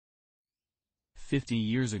50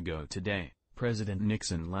 years ago today, President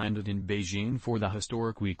Nixon landed in Beijing for the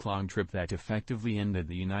historic week-long trip that effectively ended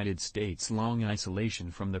the United States' long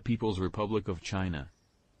isolation from the People's Republic of China.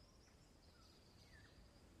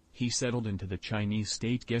 He settled into the Chinese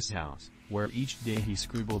state guest house, where each day he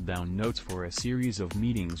scribbled down notes for a series of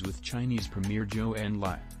meetings with Chinese Premier Zhou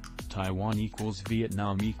Enlai. Taiwan equals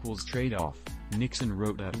Vietnam equals trade-off, Nixon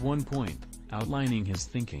wrote at one point, outlining his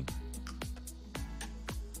thinking.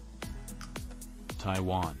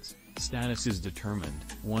 Taiwan's status is determined.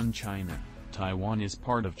 One China. Taiwan is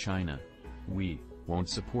part of China. We won't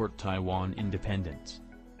support Taiwan independence.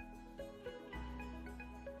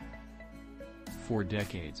 For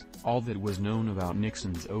decades, all that was known about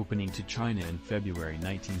Nixon's opening to China in February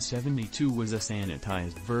 1972 was a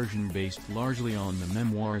sanitized version based largely on the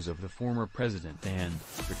memoirs of the former president and,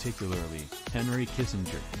 particularly, Henry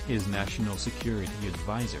Kissinger, his national security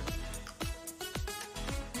advisor.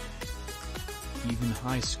 Even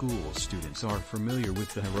high school students are familiar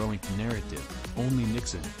with the heroic narrative. Only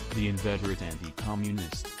Nixon, the inveterate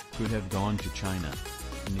anti-communist, could have gone to China.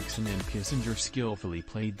 Nixon and Kissinger skillfully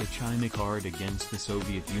played the China card against the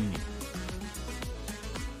Soviet Union.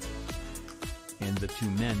 And the two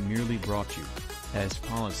men merely brought U.S.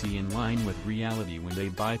 policy in line with reality when they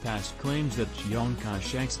bypassed claims that Chiang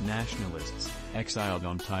Kai-shek's nationalists, exiled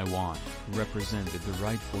on Taiwan, represented the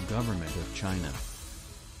rightful government of China.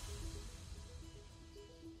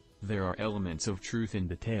 There are elements of truth in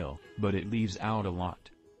the tale, but it leaves out a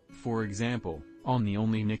lot. For example, on the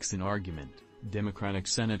only Nixon argument, Democratic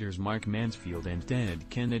Senators Mark Mansfield and Ted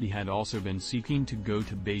Kennedy had also been seeking to go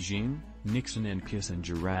to Beijing. Nixon and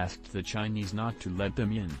Kissinger asked the Chinese not to let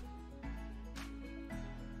them in.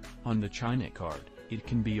 On the China card, it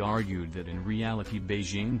can be argued that in reality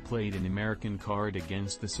Beijing played an American card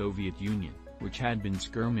against the Soviet Union, which had been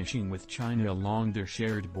skirmishing with China along their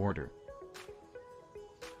shared border.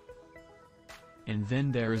 And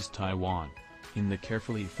then there is Taiwan. In the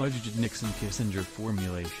carefully fudged Nixon-Kissinger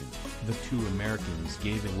formulation, the two Americans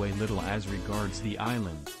gave away little as regards the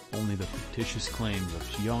island, only the fictitious claims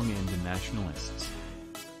of Chiang and the Nationalists.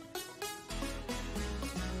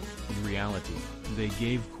 In reality, they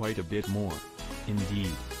gave quite a bit more.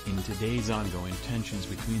 Indeed, in today's ongoing tensions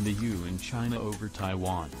between the U.S. and China over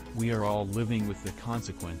Taiwan, we are all living with the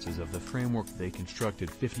consequences of the framework they constructed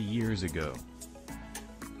 50 years ago.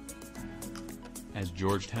 As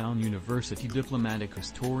Georgetown University diplomatic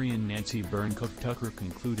historian Nancy Bernkopf Tucker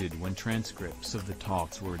concluded when transcripts of the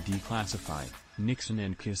talks were declassified, Nixon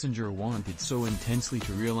and Kissinger wanted so intensely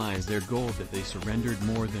to realize their goal that they surrendered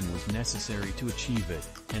more than was necessary to achieve it,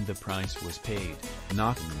 and the price was paid,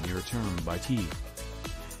 not in the near term by tea.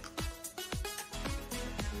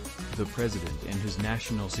 The president and his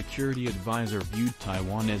national security advisor viewed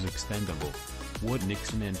Taiwan as expendable. What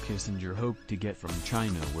Nixon and Kissinger hoped to get from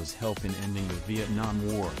China was help in ending the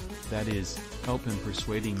Vietnam War, that is, help in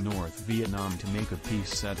persuading North Vietnam to make a peace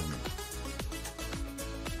settlement.